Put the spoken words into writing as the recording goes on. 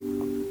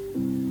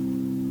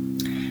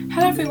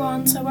Hello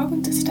everyone, so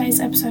welcome to today's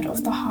episode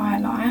of The Higher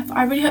Life.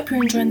 I really hope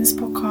you're enjoying this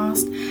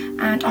podcast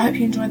and I hope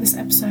you enjoy this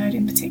episode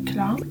in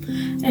particular.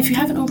 And if you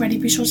haven't already,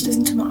 be sure to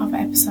listen to my other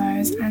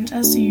episodes, and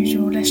as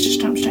usual, let's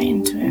just jump straight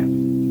into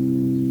it.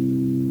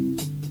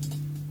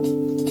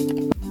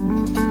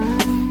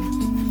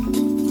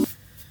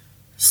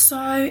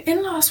 So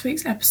in last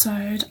week's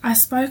episode, I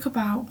spoke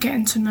about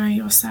getting to know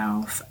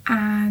yourself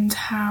and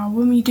how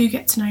when we do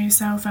get to know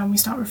yourself and we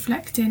start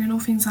reflecting and all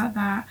things like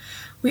that,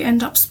 we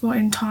end up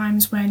spotting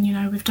times when,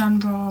 we've done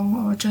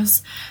wrong or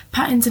just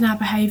patterns in our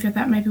behaviour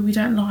that maybe we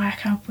don't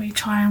like, and we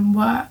try and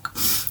work,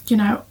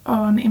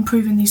 on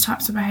improving these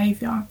types of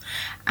behaviour.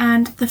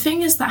 And the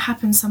thing is that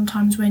happens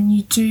sometimes when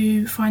you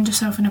do find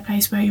yourself in a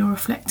place where you're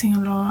reflecting a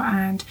lot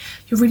and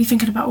you're really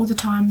thinking about all the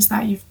times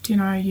that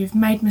you've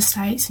made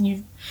mistakes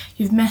and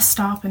you've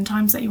messed up and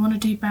times that you want to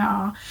do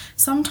better.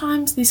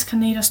 Sometimes this can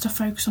lead us to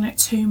focus on it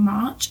too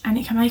much and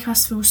it can make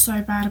us feel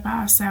so bad about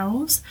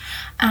ourselves.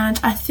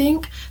 And I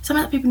think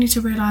something that people need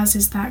to realise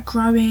is that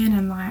growing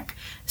and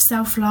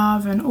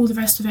self-love and all the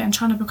rest of it and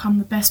trying to become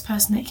the best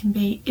person it can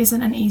be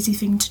isn't an easy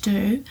thing to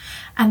do,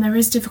 and there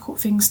is difficult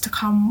things to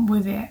come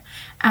with it.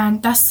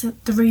 And that's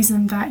the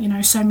reason that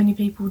so many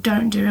people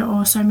don't do it,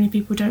 or so many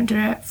people don't do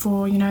it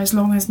for as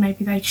long as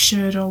maybe they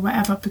should or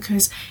whatever,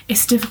 because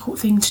it's a difficult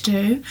thing to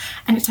do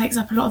and it takes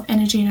up a lot of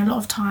energy and a lot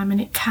of time,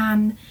 and it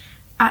can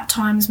at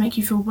times make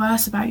you feel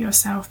worse about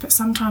yourself. But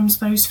sometimes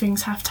those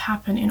things have to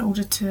happen in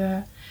order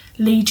to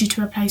lead you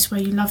to a place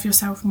where you love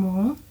yourself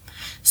more.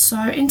 So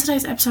in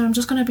today's episode, I'm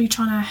just going to be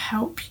trying to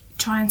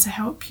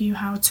help you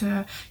how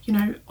to,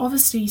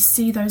 obviously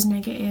see those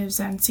negatives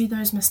and see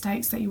those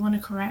mistakes that you want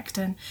to correct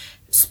and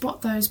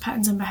spot those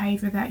patterns in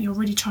behaviour that you're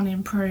really trying to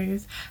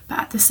improve, but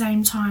at the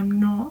same time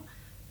not,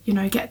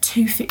 get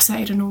too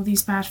fixated on all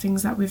these bad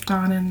things that we've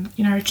done and,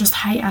 just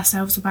hate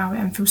ourselves about it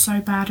and feel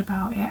so bad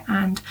about it.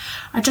 And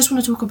I just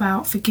want to talk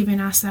about forgiving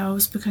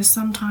ourselves, because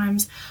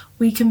sometimes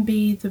we can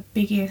be the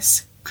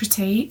biggest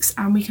critiques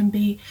and we can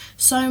be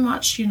so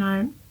much,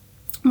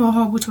 more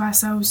horrible to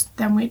ourselves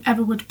than we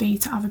ever would be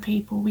to other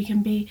people. We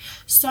can be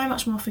so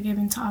much more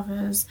forgiving to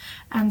others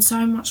and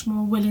so much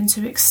more willing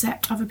to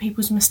accept other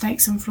people's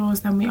mistakes and flaws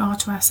than we are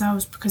to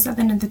ourselves, because at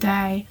the end of the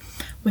day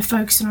we're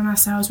focusing on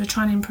ourselves, we're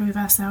trying to improve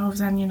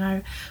ourselves, and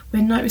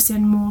we're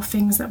noticing more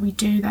things that we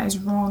do that is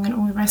wrong and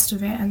all the rest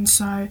of it. And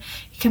so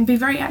it can be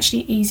very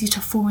actually easy to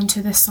fall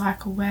into this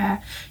cycle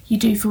where you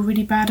do feel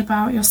really bad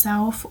about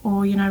yourself,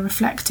 or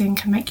reflecting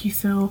can make you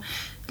feel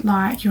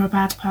like you're a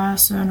bad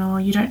person or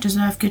you don't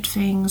deserve good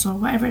things or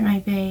whatever it may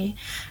be.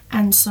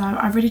 And so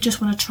I really just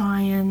want to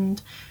try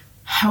and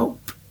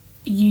help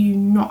you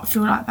not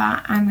feel like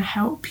that and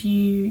help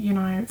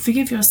you,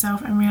 forgive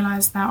yourself and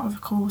realise that,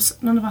 of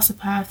course, none of us are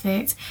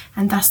perfect,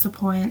 and that's the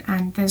point,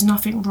 and there's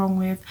nothing wrong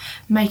with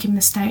making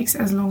mistakes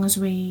as long as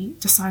we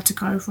decide to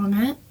go from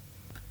it.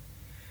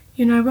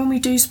 When we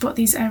do spot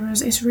these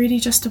errors, it's really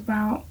just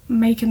about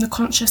making the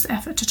conscious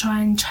effort to try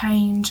and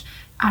change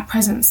our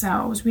present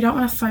selves. We don't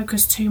want to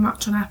focus too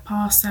much on our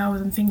past selves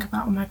and think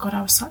about, oh my god,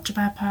 I was such a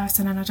bad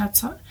person and I did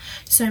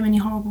so many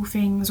horrible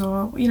things,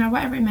 or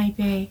whatever it may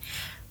be.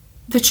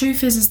 The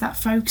truth is that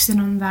focusing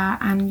on that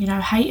and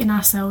hating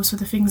ourselves for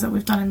the things that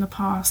we've done in the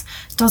past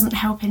doesn't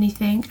help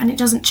anything, and it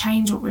doesn't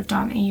change what we've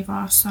done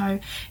either. So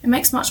it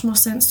makes much more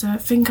sense to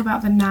think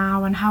about the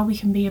now and how we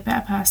can be a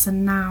better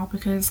person now,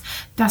 because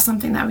that's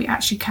something that we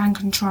actually can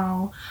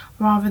control,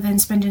 rather than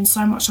spending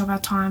so much of our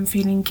time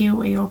feeling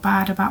guilty or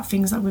bad about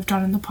things that we've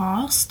done in the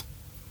past.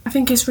 I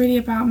think it's really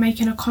about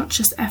making a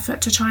conscious effort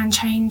to try and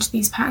change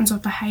these patterns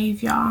of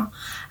behaviour,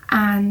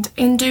 and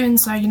in doing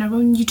so,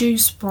 when you do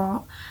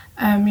spot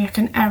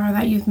an error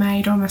that you've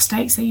made or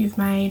mistakes that you've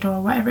made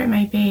or whatever it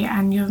may be,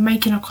 and you're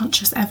making a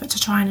conscious effort to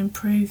try and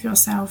improve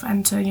yourself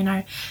and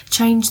to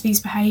change these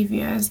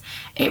behaviours,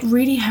 it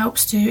really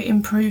helps to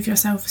improve your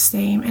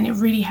self-esteem, and it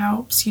really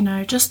helps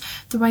just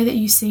the way that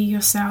you see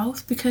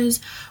yourself. Because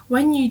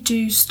when you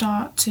do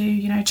start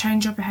to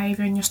change your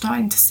behaviour and you're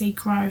starting to see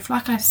growth,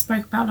 like I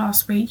spoke about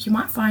last week, you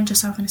might find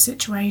yourself in a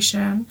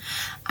situation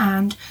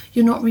and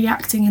you're not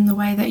reacting in the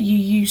way that you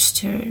used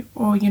to,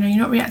 or you're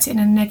not reacting in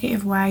a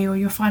negative way, or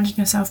you're finding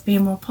yourself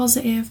being more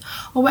positive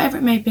or whatever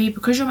it may be,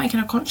 because you're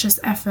making a conscious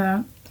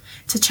effort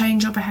to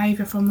change your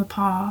behaviour from the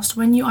past.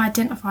 When you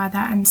identify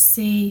that and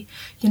see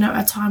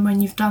a time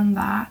when you've done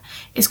that,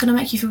 it's going to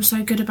make you feel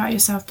so good about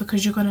yourself,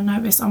 because you're going to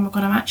notice, oh my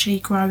god, I'm actually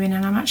growing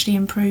and I'm actually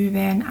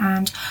improving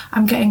and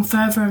I'm getting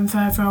further and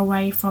further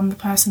away from the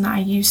person that I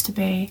used to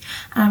be,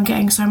 and I'm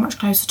getting so much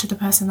closer to the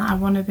person that I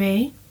want to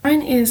be.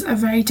 Growing is a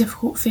very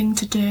difficult thing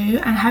to do,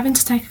 and having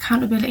to take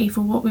accountability for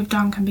what we've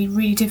done can be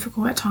really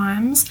difficult at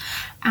times.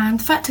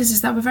 And the fact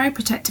is that we're very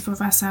protective of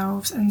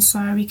ourselves, and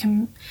so we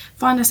can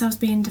find ourselves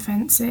being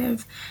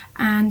defensive,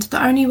 and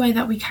the only way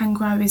that we can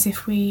grow is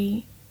if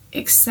we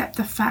accept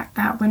the fact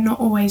that we're not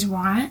always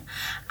right,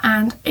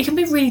 and it can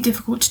be really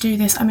difficult to do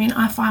this. I mean,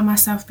 I find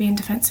myself being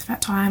defensive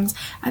at times.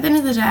 At the end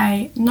of the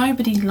day,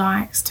 nobody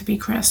likes to be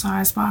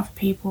criticised by other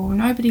people.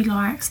 Nobody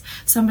likes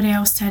somebody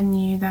else telling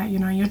you that, you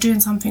know, you're doing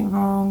something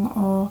wrong,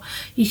 or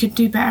you could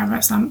do better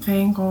at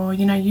something, or,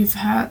 you know, you've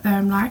hurt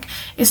them. Like,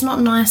 it's not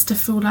nice to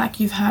feel like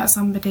you've hurt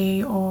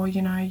somebody, or,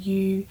 you know,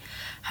 you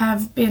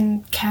have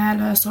been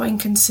careless or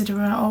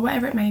inconsiderate or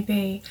whatever it may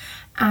be.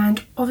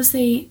 And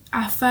obviously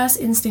our first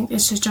instinct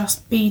is to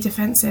just be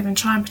defensive and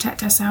try and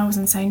protect ourselves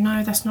and say,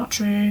 no, that's not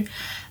true.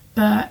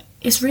 But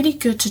it's really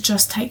good to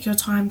just take your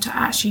time to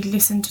actually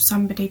listen to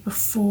somebody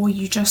before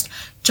you just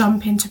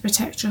jump in to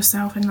protect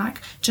yourself and like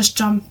just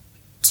jump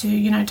to,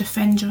 you know,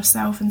 defend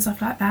yourself and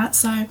stuff like that.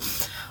 So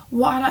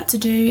what I like to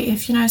do,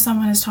 if, you know,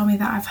 someone has told me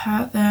that I've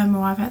hurt them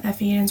or I've hurt their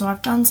feelings or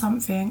I've done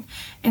something,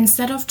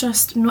 instead of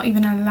just not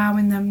even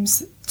allowing them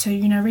to,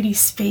 you know, really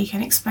speak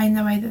and explain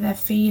the way that they're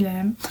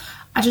feeling,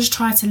 I just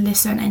try to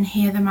listen and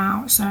hear them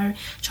out. So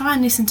try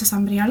and listen to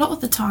somebody. A lot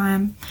of the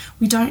time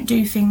we don't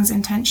do things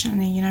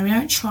intentionally, you know, we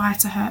don't try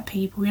to hurt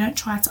people, we don't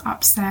try to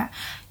upset,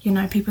 you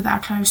know, people that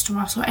are close to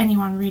us or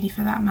anyone really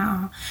for that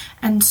matter.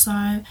 And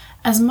so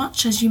as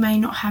much as you may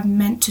not have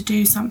meant to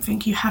do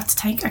something, you have to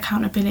take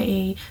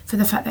accountability for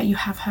the fact that you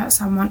have hurt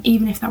someone,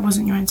 even if that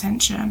wasn't your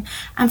intention.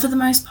 And for the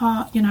most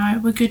part, you know,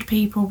 we're good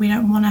people, we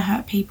don't want to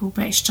hurt people,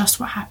 but it's just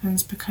what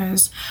happens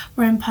because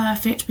we're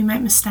imperfect, we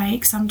make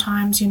mistakes.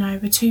 Sometimes, you know,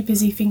 we're too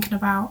busy thinking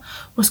about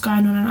what's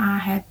going on in our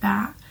head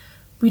that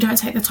we don't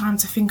take the time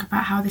to think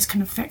about how this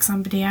can affect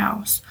somebody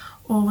else.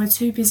 Or we're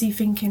too busy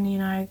thinking, you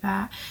know,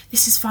 that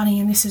this is funny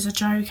and this is a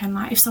joke, and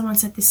like if someone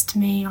said this to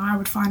me, I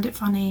would find it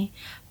funny.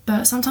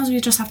 But sometimes we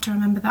just have to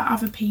remember that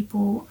other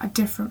people are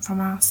different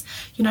from us.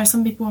 You know,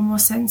 some people are more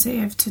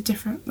sensitive to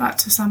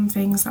to some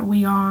things that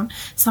we aren't.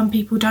 Some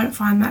people don't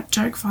find that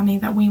joke funny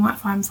that we might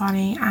find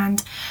funny.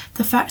 And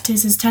the fact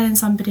is telling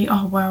somebody,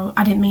 oh, well,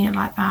 I didn't mean it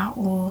like that,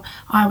 or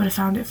I would have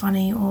found it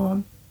funny,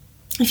 or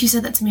if you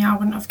said that to me, I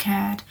wouldn't have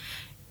cared,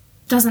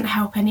 doesn't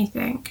help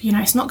anything. You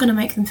know, it's not going to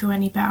make them feel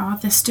any better.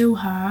 They're still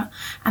hurt.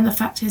 And the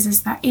fact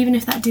is that even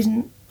if that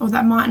didn't, or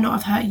that might not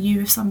have hurt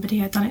you, if somebody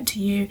had done it to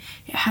you,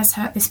 it has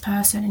hurt this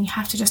person, and you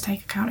have to just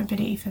take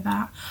accountability for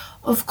that.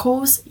 Of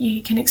course,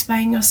 you can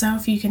explain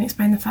yourself, you can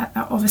explain the fact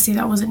that obviously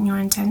that wasn't your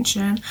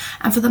intention,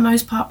 and for the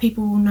most part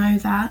people will know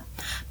that.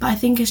 But I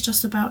think it's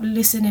just about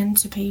listening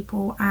to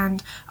people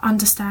and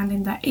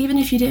understanding that even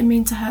if you didn't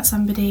mean to hurt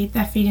somebody,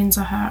 their feelings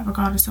are hurt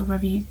regardless of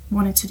whether you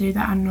wanted to do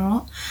that or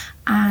not.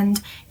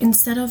 And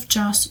instead of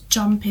just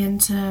jumping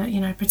to, you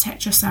know,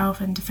 protect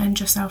yourself and defend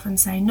yourself and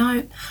say,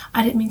 no,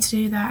 I didn't mean to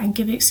do that, and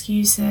give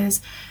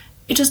excuses,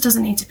 it just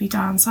doesn't need to be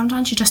done.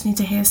 Sometimes you just need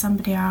to hear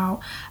somebody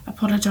out,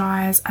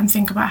 apologise, and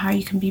think about how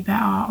you can be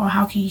better or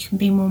how you can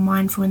be more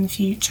mindful in the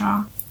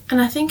future. And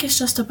I think it's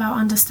just about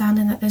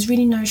understanding that there's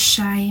really no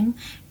shame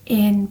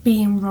in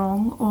being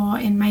wrong or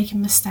in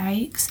making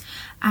mistakes,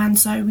 and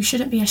so we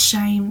shouldn't be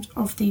ashamed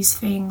of these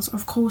things.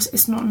 Of course,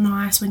 it's not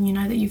nice when you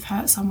know that you've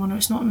hurt someone, or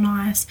it's not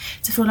nice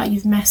to feel like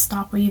you've messed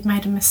up or you've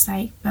made a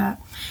mistake, but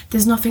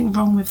there's nothing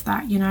wrong with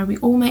that. You know, we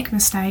all make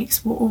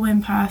mistakes, we're all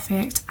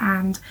imperfect,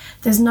 and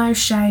there's no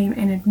shame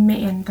in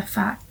admitting the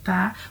fact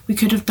that we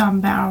could have done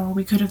better or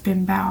we could have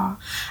been better.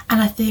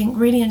 And I think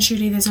really and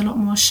truly there's a lot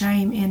more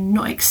shame in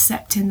not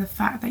accepting the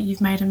fact that you've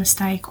made a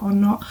mistake, or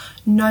not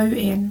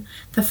noting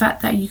the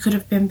fact that you could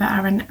have been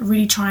better and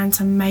really trying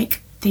to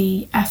make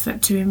the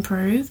effort to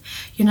improve.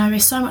 You know,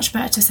 it's so much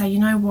better to say, you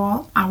know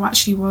what, I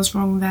actually was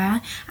wrong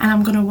there, and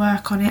I'm going to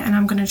work on it, and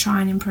I'm going to try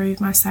and improve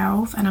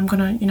myself, and I'm going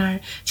to, you know,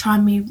 try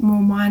and be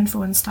more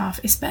mindful and stuff.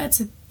 It's better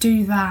to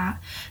do that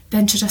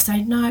than to just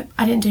say, no,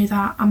 I didn't do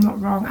that, I'm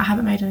not wrong, I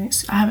haven't made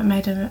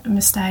a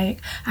mistake,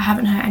 I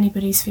haven't hurt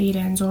anybody's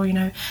feelings, or, you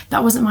know,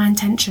 that wasn't my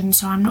intention,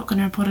 so I'm not going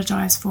to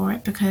apologise for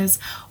it, because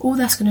all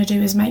that's going to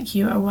do is make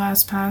you a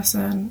worse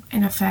person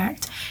in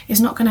effect. It's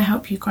not going to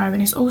help you grow,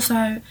 and it's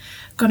also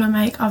going to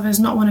make others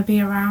not want to be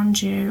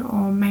around you,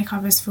 or make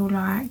others feel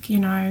like, you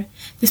know,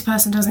 this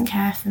person doesn't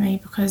care for me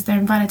because they're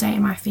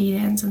invalidating my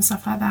feelings and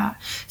stuff like that.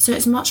 So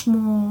it's much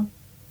more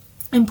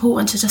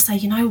important to just say,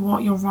 you know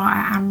what, you're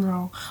right, I am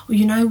wrong, or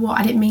you know what,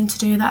 I didn't mean to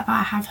do that, but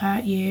I have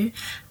hurt you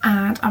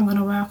and I'm going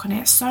to work on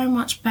it. It's so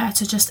much better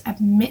to just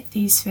admit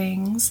these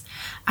things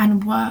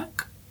and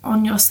work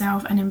on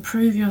yourself and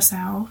improve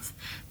yourself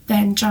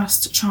than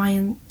just try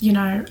and, you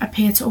know,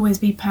 appear to always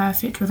be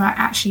perfect without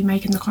actually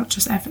making the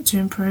conscious effort to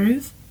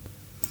improve.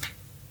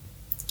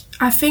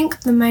 I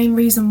think the main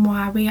reason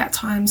why we at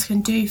times can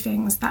do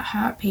things that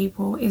hurt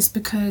people is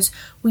because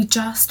we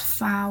just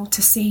fail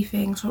to see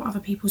things from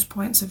other people's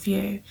points of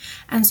view.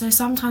 And so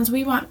sometimes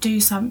we might do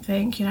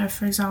something, you know,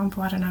 for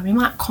example, I don't know, we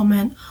might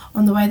comment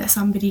on the way that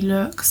somebody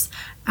looks,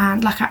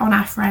 and like on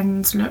our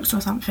friends' looks or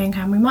something,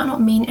 and we might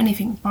not mean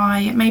anything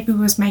by it. Maybe we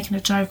was making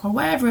a joke or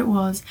whatever it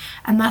was,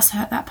 and that's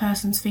hurt that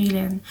person's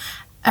feeling.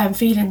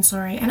 feeling,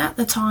 sorry. And at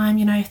the time,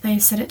 you know, if they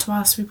said it to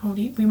us,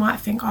 we might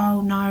think,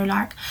 oh no,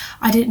 like,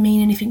 I didn't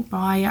mean anything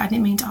by it, I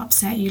didn't mean to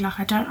upset you, like,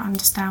 I don't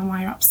understand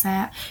why you're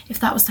upset. If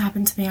that was to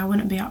happen to me, I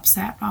wouldn't be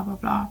upset, blah blah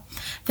blah.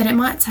 Then it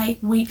might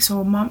take weeks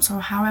or months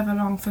or however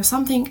long for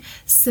something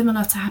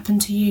similar to happen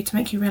to you to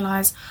make you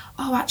realise,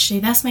 oh, actually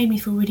that's made me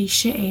feel really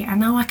shitty, and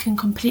now I can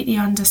completely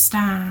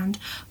understand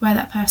where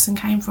that person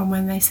came from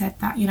when they said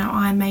that, you know,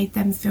 I made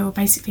them feel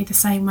basically the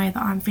same way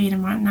that I'm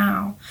feeling right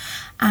now.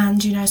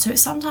 And, you know, so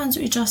sometimes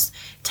it just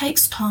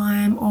takes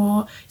time,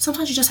 or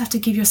sometimes you just have to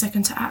give you a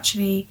second to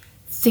actually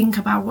think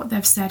about what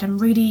they've said and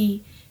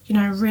really, you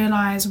know,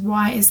 realise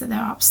why it is that they're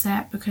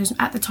upset, because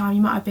at the time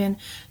you might have been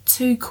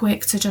too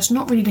quick to just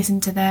not really listen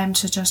to them,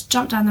 to just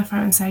jump down their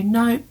throat and say,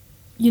 no,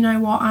 you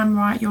know what, I'm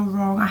right, you're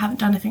wrong, I haven't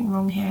done anything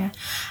wrong here.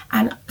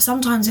 And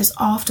sometimes it's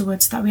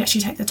afterwards that we actually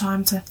take the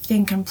time to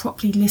think and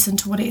properly listen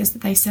to what it is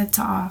that they said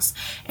to us,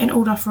 in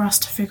order for us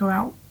to figure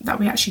out that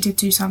we actually did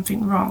do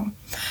something wrong.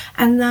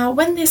 And now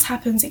when this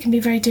happens, it can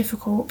be very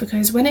difficult,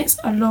 because when it's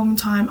a long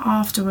time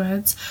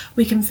afterwards,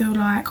 we can feel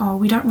like, oh,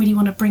 we don't really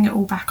want to bring it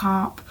all back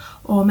up,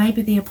 or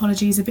maybe the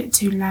apology is a bit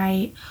too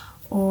late,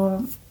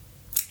 or,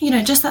 you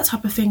know, just that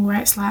type of thing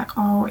where it's like,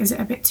 oh, is it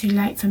a bit too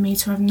late for me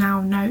to have now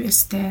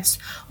noticed this,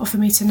 or for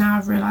me to now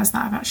have realised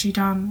that I've actually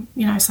done,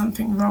 you know,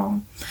 something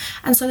wrong.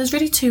 And so there's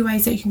really two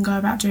ways that you can go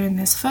about doing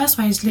this. First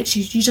way is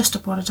literally you just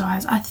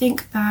apologise. I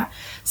think that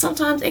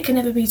sometimes it can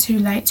never be too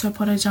late to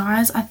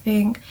apologise. I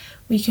think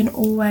we can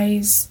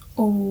always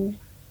all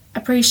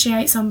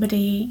appreciate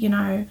somebody, you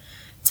know,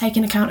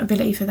 taking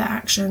accountability for their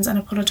actions and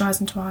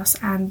apologising to us,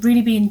 and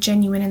really being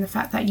genuine in the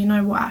fact that, you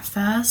know what, at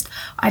first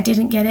I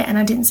didn't get it and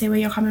I didn't see where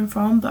you're coming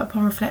from, but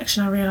upon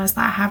reflection I realised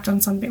that I have done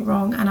something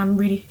wrong, and I'm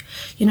really,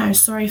 you know,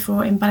 sorry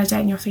for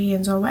invalidating your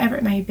feelings or whatever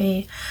it may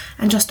be,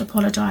 and just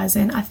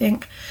apologising. I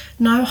think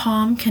no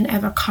harm can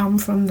ever come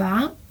from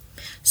that.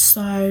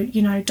 So,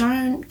 you know,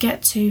 don't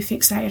get too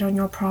fixated on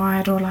your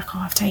pride, or like, oh,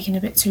 I've taken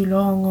a bit too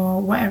long,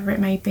 or whatever it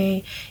may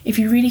be. If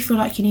you really feel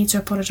like you need to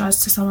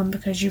apologise to someone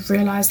because you've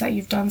realised that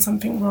you've done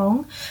something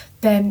wrong,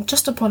 then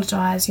just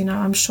apologise. You know,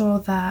 I'm sure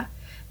that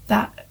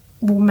that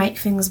will make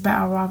things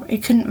better, rather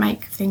it couldn't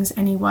make things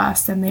any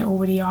worse than they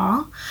already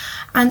are.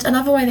 And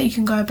another way that you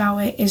can go about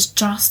it is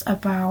just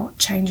about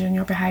changing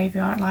your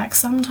behaviour. Like,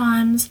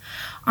 sometimes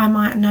I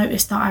might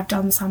notice that I've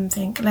done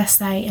something, let's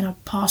say in a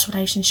past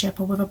relationship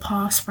or with a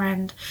past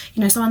friend,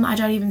 you know, someone that I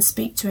don't even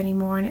speak to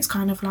anymore, and it's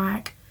kind of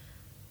like,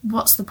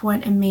 what's the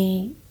point in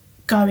me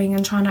going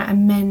and trying to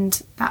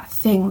amend that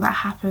thing that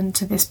happened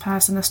to this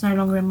person that's no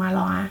longer in my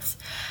life?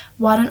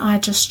 Why don't I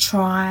just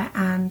try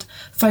and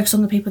focus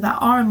on the people that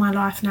are in my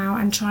life now,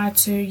 and try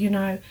to, you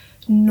know,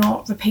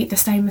 not repeat the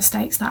same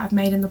mistakes that I've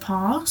made in the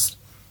past?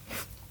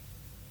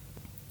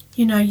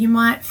 You know, you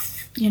might,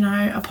 you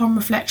know, upon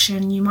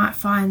reflection, you might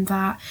find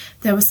that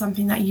there was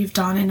something that you've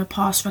done in a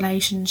past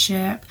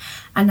relationship,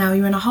 and now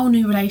you're in a whole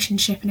new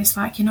relationship, and it's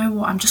like, you know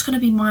what, I'm just going to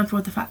be mindful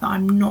of the fact that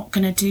I'm not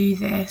going to do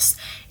this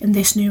in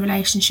this new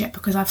relationship,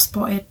 because I've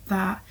spotted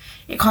that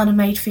it kind of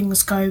made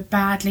things go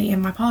badly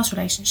in my past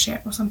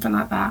relationship, or something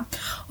like that.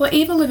 Or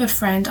even with a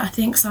friend, I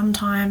think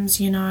sometimes,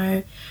 you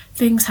know,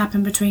 things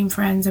happen between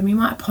friends and we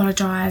might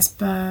apologise,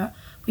 but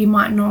we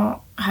might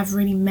not have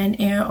really meant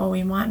it, or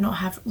we might not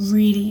have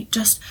really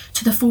just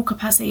to the full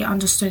capacity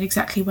understood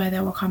exactly where they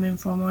were coming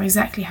from, or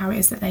exactly how it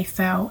is that they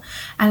felt.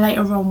 And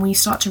later on we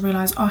start to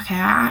realise, okay,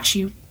 I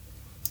actually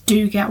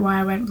do get why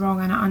I went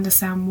wrong, and I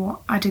understand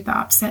what I did that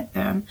upset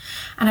them.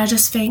 And I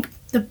just think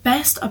the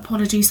best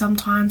apology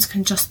sometimes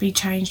can just be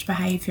changed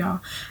behaviour.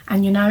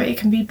 And, you know, it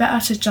can be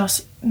better to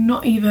just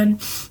not even,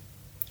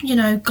 you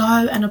know,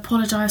 go and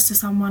apologise to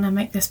someone and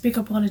make this big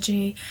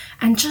apology,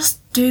 and just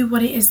do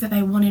what it is that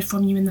they wanted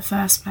from you in the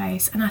first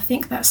place. And I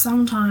think that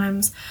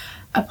sometimes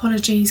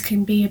apologies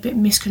can be a bit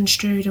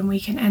misconstrued, and we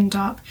can end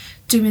up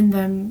doing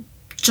them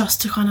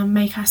just to kind of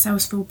make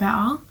ourselves feel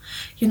better.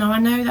 You know, I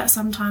know that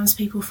sometimes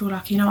people feel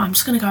like, you know, I'm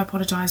just going to go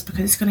apologise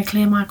because it's going to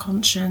clear my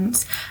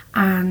conscience,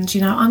 and,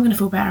 you know, I'm going to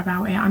feel better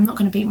about it. I'm not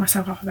going to beat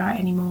myself up about it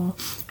anymore,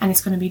 and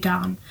it's going to be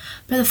done.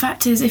 But the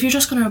fact is, if you're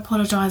just going to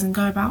apologise and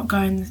go about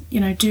going, you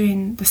know,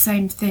 doing the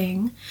same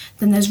thing,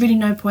 then there's really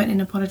no point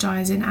in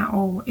apologising at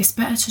all. It's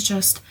better to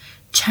just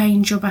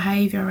change your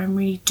behaviour and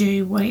really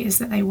do what it is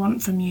that they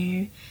want from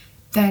you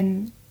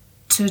than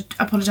to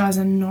apologise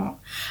and not.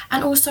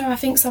 And also, I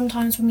think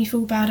sometimes when we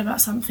feel bad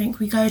about something,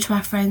 we go to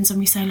our friends and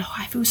we say, look,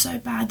 I feel so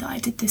bad that I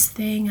did this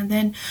thing, and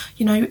then,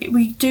 you know,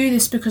 we do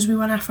this because we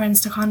want our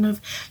friends to kind of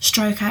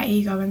stroke our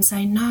ego and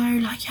say, no,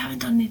 like, you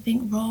haven't done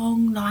anything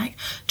wrong, like,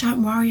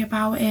 don't worry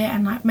about it,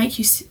 and like make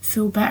you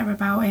feel better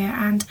about it.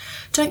 And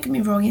don't get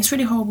me wrong, it's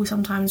really horrible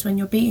sometimes when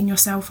you're beating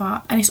yourself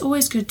up, and it's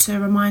always good to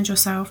remind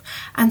yourself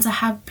and to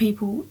have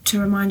people to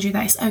remind you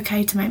that it's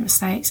okay to make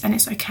mistakes, and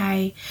it's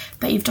okay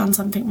that you've done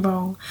something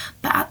wrong.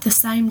 But at the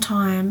same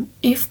time,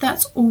 if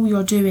that's all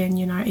you're doing,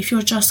 you know, if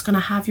you're just going to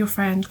have your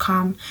friend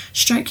come,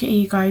 stroke your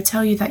ego,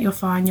 tell you that you're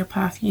fine, you're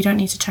perfect, you don't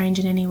need to change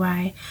in any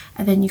way,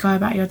 and then you go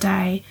about your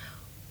day,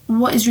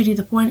 what is really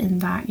the point in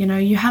that? You know,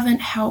 you haven't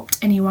helped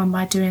anyone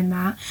by doing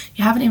that.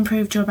 You haven't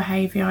improved your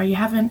behaviour. You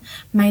haven't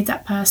made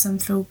that person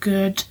feel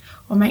good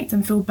or make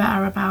them feel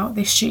better about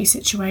this shitty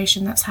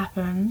situation that's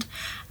happened.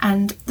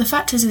 And the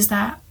fact is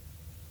that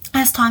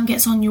as time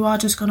gets on, you are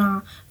just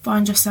gonna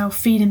find yourself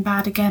feeling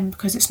bad again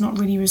because it's not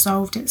really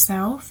resolved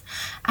itself.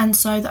 And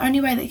so the only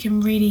way that you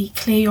can really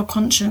clear your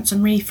conscience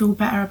and really feel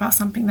better about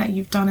something that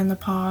you've done in the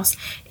past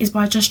is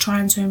by just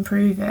trying to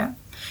improve it.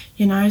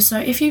 You know, so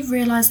if you've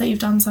realised that you've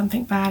done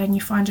something bad and you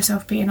find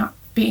yourself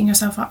beating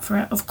yourself up for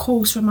it, of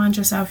course remind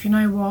yourself, you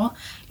know what,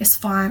 it's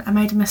fine, I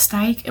made a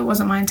mistake, it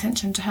wasn't my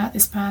intention to hurt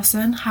this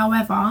person,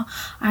 however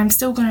I'm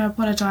still going to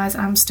apologise,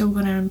 I'm still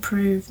going to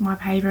improve my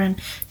behaviour and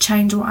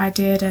change what I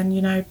did, and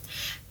you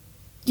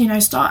know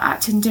start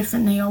acting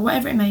differently or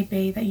whatever it may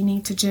be that you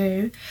need to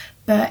do.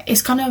 But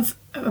it's kind of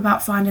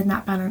about finding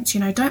that balance. You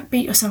know, don't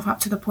beat yourself up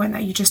to the point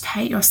that you just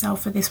hate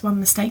yourself for this one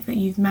mistake that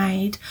you've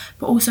made,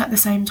 but also at the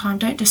same time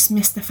don't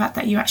dismiss the fact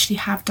that you actually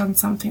have done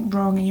something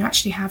wrong and you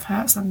actually have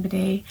hurt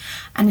somebody.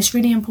 And it's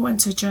really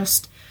important to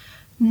just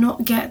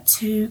not get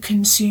too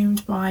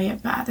consumed by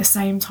it, but at the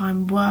same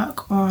time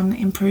work on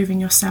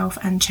improving yourself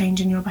and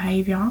changing your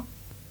behaviour.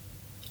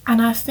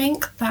 And I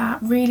think that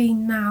really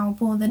now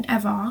more than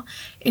ever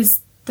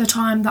is the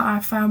time that I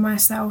found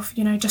myself,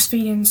 you know, just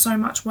feeling so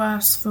much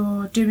worse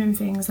for doing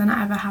things than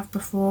I ever have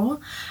before.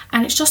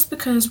 And it's just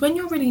because when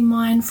you're really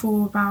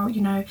mindful about,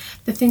 you know,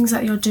 the things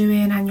that you're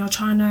doing and you're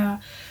trying to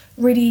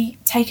really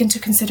take into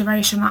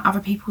consideration like other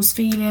people's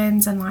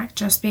feelings and like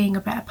just being a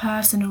better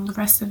person and all the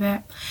rest of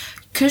it,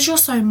 because you're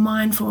so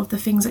mindful of the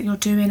things that you're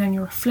doing and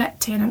you're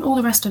reflecting and all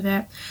the rest of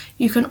it,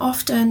 you can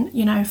often,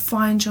 you know,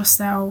 find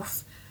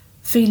yourself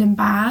feeling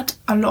bad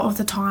a lot of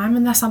the time.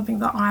 And that's something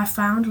that I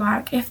found,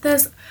 like if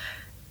there's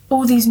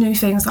all these new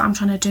things that I'm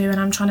trying to do and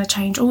I'm trying to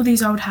change all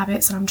these old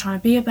habits and I'm trying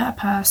to be a better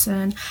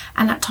person,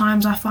 and at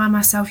times I find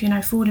myself, you know,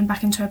 falling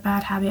back into a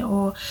bad habit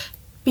or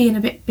being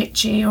a bit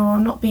bitchy or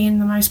not being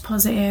the most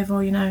positive,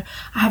 or, you know,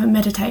 I haven't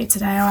meditated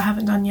today or I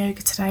haven't done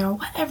yoga today or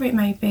whatever it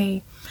may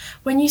be.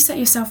 When you set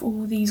yourself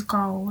all these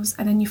goals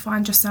and then you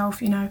find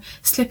yourself, you know,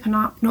 slipping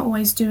up, not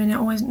always doing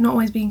it, not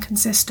always being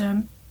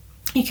consistent,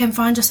 you can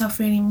find yourself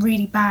feeling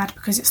really bad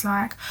because it's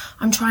like,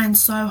 I'm trying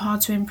so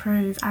hard to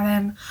improve and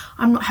then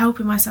I'm not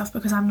helping myself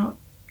because I'm not,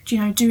 you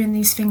know, doing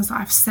these things that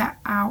I've set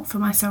out for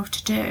myself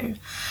to do.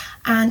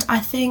 And I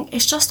think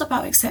it's just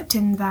about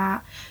accepting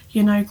that,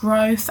 you know,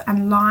 growth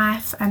and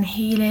life and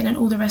healing and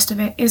all the rest of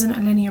it isn't a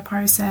linear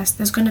process.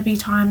 There's going to be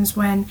times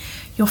when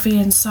you're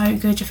feeling so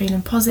good, you're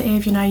feeling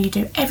positive, you know, you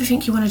do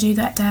everything you want to do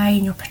that day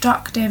and you're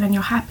productive and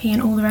you're happy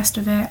and all the rest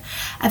of it.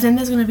 And then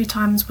there's going to be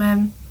times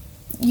when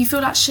you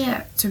feel like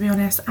shit, to be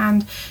honest,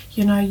 and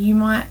you know, you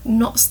might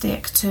not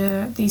stick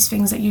to these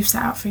things that you've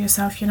set out for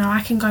yourself. You know,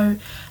 I can go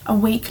a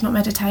week not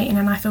meditating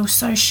and I feel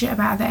so shit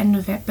about at the end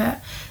of it,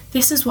 but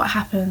this is what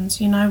happens.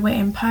 You know, we're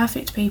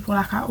imperfect people,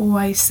 like I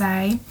always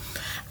say,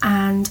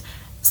 and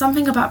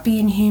something about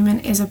being human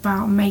is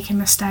about making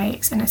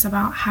mistakes, and it's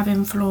about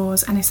having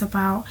flaws, and it's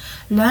about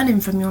learning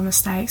from your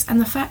mistakes.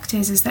 And the fact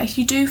is that if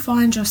you do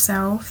find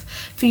yourself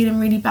feeling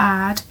really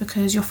bad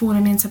because you're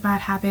falling into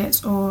bad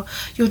habits, or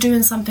you're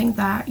doing something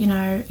that, you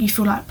know, you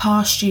feel like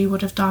past you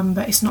would have done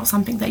but it's not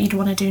something that you'd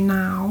want to do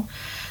now,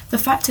 the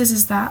fact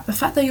is that the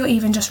fact that you're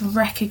even just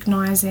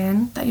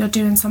recognising that you're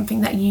doing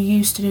something that you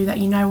used to do that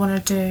you no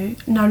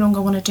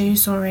longer want to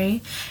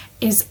do,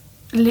 is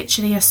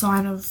literally a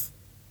sign of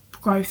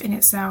growth in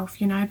itself,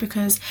 you know,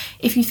 because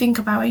if you think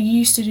about it, you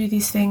used to do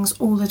these things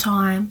all the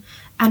time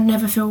and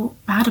never feel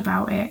bad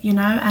about it, you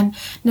know, and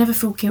never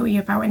feel guilty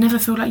about it, never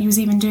feel like you was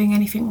even doing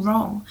anything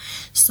wrong.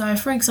 So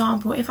for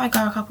example, if I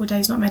go a couple of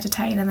days not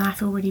meditating and then I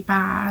feel really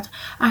bad,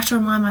 I have to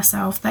remind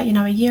myself that, you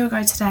know, a year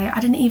ago today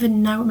I didn't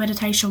even know what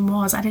meditation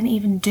was, I didn't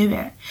even do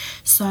it.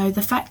 So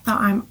the fact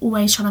that I'm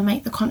always trying to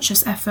make the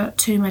conscious effort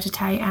to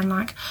meditate, and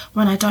like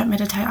when I don't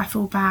meditate I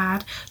feel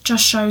bad,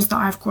 just shows that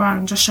I've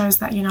grown, just shows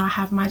that, you know, I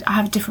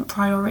have different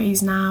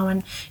priorities now,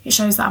 and it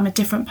shows that I'm a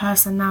different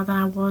person now than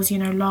I was, you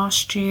know,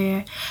 last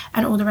year,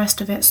 and all the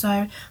rest of it.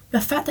 So the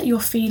fact that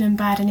you're feeling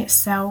bad in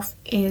itself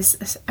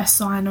is a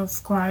sign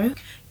of growth.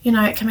 You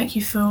know, it can make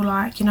you feel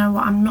like, you know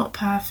what, I'm not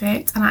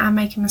perfect and I am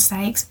making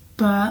mistakes,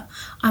 but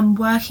I'm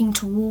working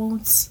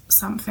towards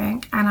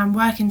something and I'm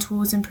working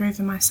towards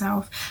improving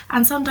myself.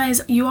 And some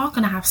days you are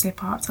going to have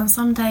slip-ups and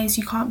some days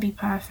you can't be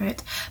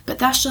perfect, but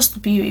that's just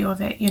the beauty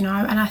of it, you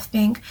know. And I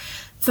think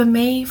for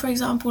me, for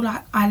example,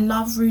 like I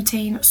love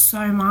routine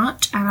so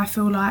much, and I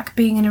feel like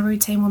being in a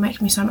routine will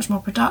make me so much more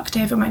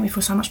productive, it'll make me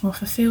feel so much more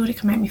fulfilled, it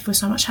can make me feel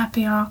so much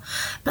happier.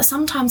 But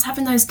sometimes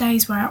having those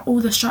days where all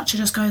the structure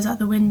just goes out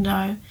the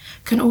window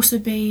can also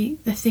be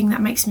the thing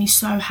that makes me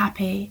so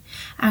happy,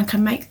 and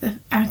can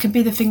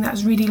be the thing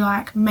that's really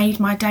like made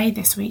my day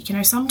this week. You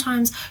know,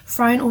 sometimes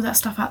throwing all that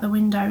stuff out the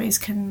window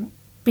can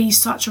be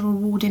such a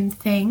rewarding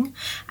thing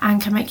and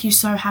can make you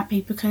so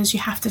happy, because you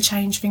have to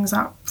change things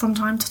up from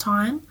time to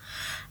time.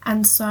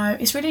 And so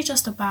it's really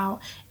just about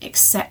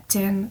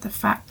accepting the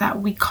fact that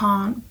we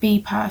can't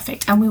be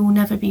perfect and we will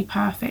never be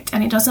perfect,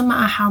 and it doesn't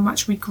matter how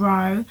much we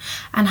grow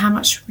and how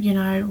much, you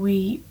know,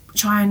 we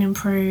try and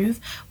improve,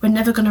 we're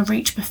never going to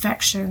reach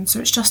perfection. So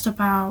it's just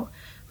about,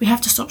 we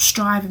have to stop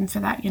striving for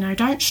that,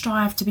 Don't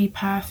strive to be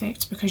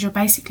perfect, because you're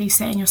basically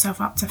setting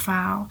yourself up to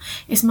fail.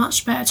 It's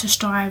much better to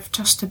strive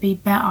just to be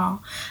better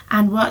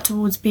and work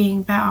towards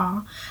being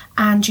better.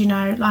 And,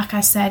 like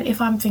I said,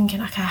 if I'm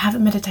thinking, okay, I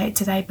haven't meditated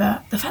today,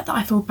 but the fact that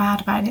I feel bad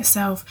about it in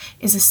itself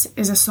is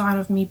a sign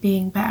of me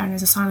being better and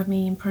is a sign of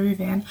me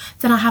improving,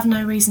 then I have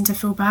no reason to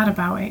feel bad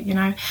about it,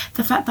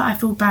 The fact that I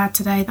feel bad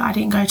today that I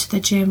didn't go to the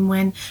gym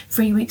when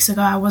 3 weeks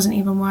ago I wasn't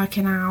even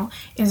working out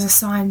is a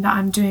sign that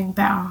I'm doing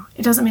better.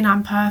 It doesn't mean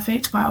I'm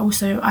perfect, but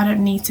also I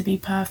don't need to be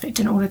perfect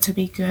in order to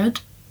be good.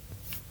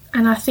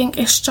 And I think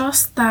it's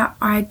just that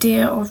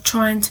idea of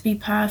trying to be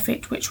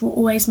perfect, which will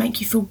always make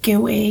you feel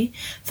guilty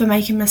for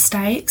making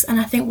mistakes. And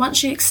I think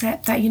once you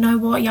accept that, I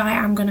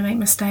am going to make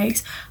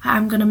mistakes, I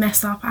am going to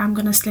mess up, I am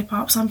going to slip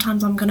up,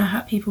 sometimes I'm going to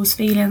hurt people's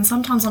feelings,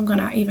 sometimes I'm going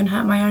to even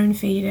hurt my own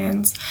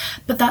feelings,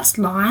 but that's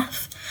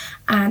life.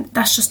 And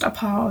that's just a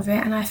part of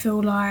it. And I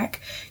feel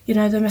like,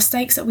 the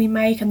mistakes that we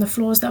make and the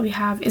flaws that we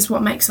have is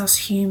what makes us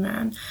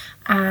human.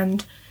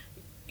 And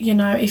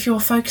if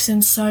you're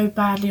focusing so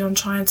badly on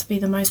trying to be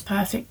the most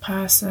perfect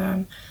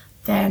person,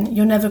 then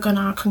you're never going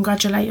to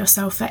congratulate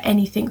yourself for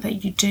anything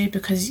that you do,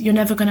 because you're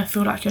never going to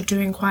feel like you're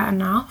doing quite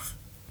enough.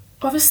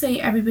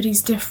 Obviously,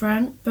 everybody's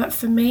different, but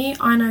for me,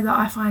 I know that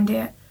I find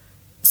it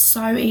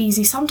so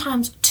easy,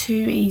 sometimes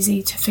too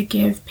easy, to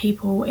forgive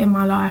people in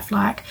my life.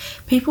 Like,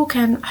 people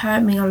can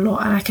hurt me a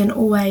lot and I can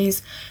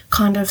always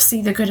kind of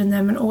see the good in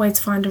them and always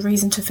find a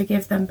reason to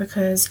forgive them,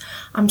 because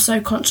I'm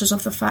so conscious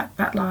of the fact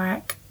that,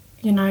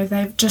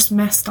 they've just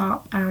messed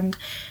up and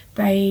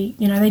they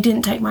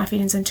didn't take my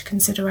feelings into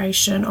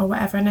consideration or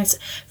whatever. And it's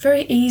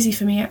very easy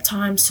for me at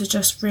times to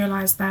just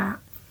realise that,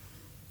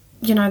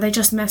 they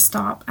just messed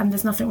up and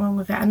there's nothing wrong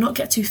with it, and not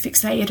get too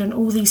fixated on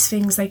all these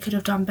things they could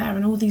have done better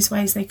and all these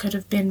ways they could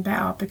have been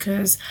better,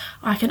 because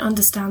I can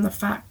understand the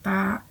fact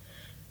that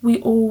we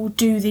all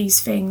do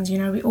these things,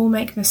 we all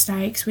make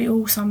mistakes, we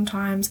all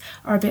sometimes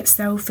are a bit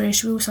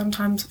selfish, we all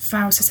sometimes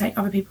fail to take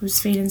other people's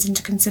feelings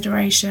into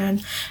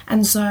consideration.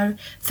 And so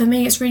for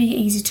me, it's really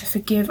easy to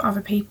forgive other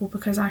people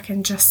because I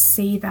can just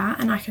see that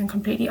and I can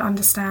completely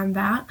understand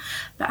that.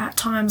 But at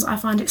times I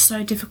find it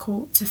so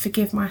difficult to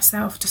forgive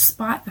myself,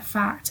 despite the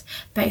fact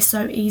that it's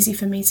so easy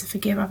for me to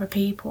forgive other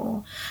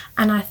people.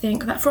 And I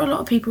think that for a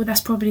lot of people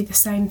that's probably the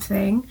same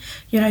thing.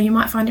 You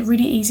might find it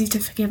really easy to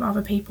forgive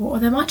other people, or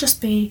there might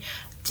just be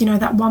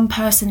that one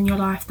person in your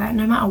life that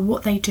no matter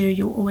what they do,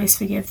 you'll always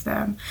forgive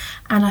them.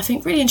 And I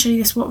think really and truly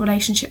this is what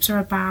relationships are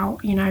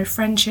about,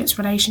 friendships,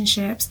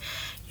 relationships,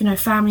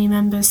 family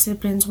members,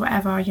 siblings,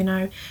 whatever,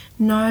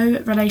 no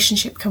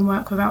relationship can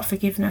work without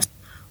forgiveness.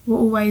 We're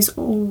always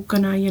all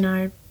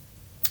gonna,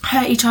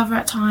 hurt each other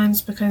at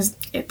times, because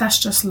that's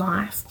just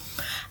life.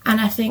 And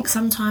I think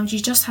sometimes you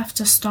just have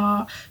to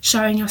start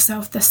showing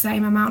yourself the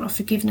same amount of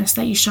forgiveness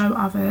that you show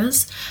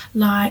others.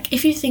 Like,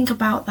 if you think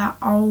about that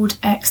old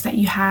ex that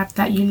you had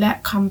that you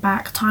let come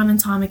back time and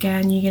time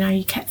again,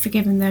 you kept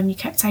forgiving them, you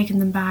kept taking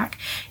them back.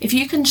 If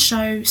you can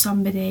show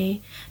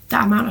somebody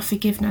that amount of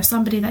forgiveness,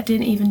 somebody that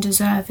didn't even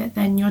deserve it,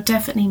 then you're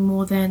definitely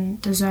more than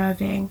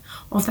deserving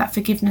of that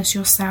forgiveness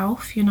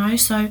yourself,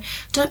 So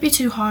don't be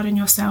too hard on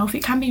yourself.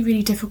 It can be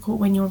really difficult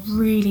when you're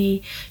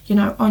really,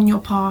 on your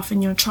path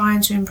and you're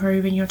trying to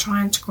improve and you're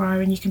trying to grow,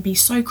 and you can be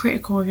so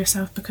critical of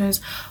yourself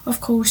because,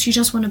 of course, you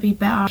just want to be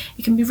better.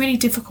 It can be really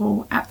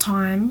difficult at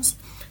times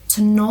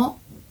to not,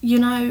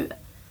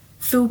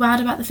 feel bad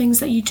about the things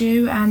that you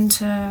do and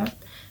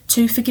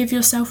to forgive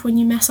yourself when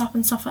you mess up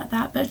and stuff like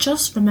that. But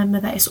just remember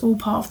that it's all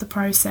part of the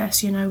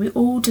process. We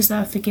all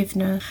deserve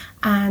forgiveness,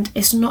 and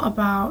it's not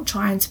about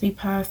trying to be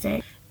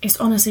perfect. It's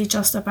honestly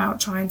just about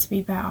trying to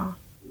be better.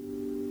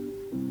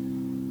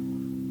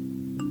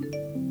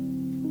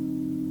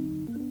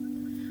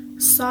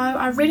 So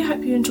I really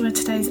hope you enjoyed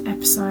today's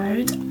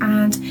episode,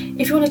 and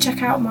if you want to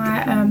check out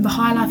my the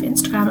High Life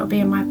Instagram, it'll be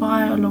in my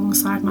bio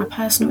alongside my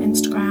personal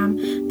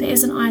Instagram. There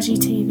is an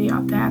IGTV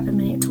up there at the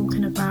minute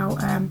talking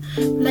about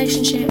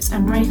relationships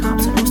and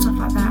breakups and all stuff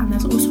like that, and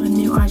there's also a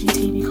new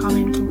IGTV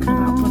coming talking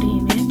about body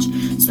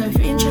image. So if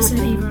you're interested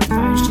in either of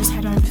those, just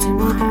head over to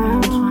my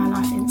High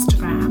Life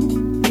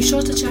Instagram. Be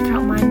sure to check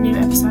out my new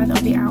episode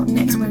that'll be out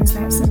next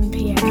Wednesday at 7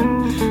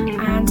 p.m.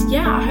 And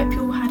yeah, I hope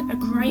you all had a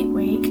great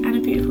week and a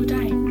beautiful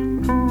day.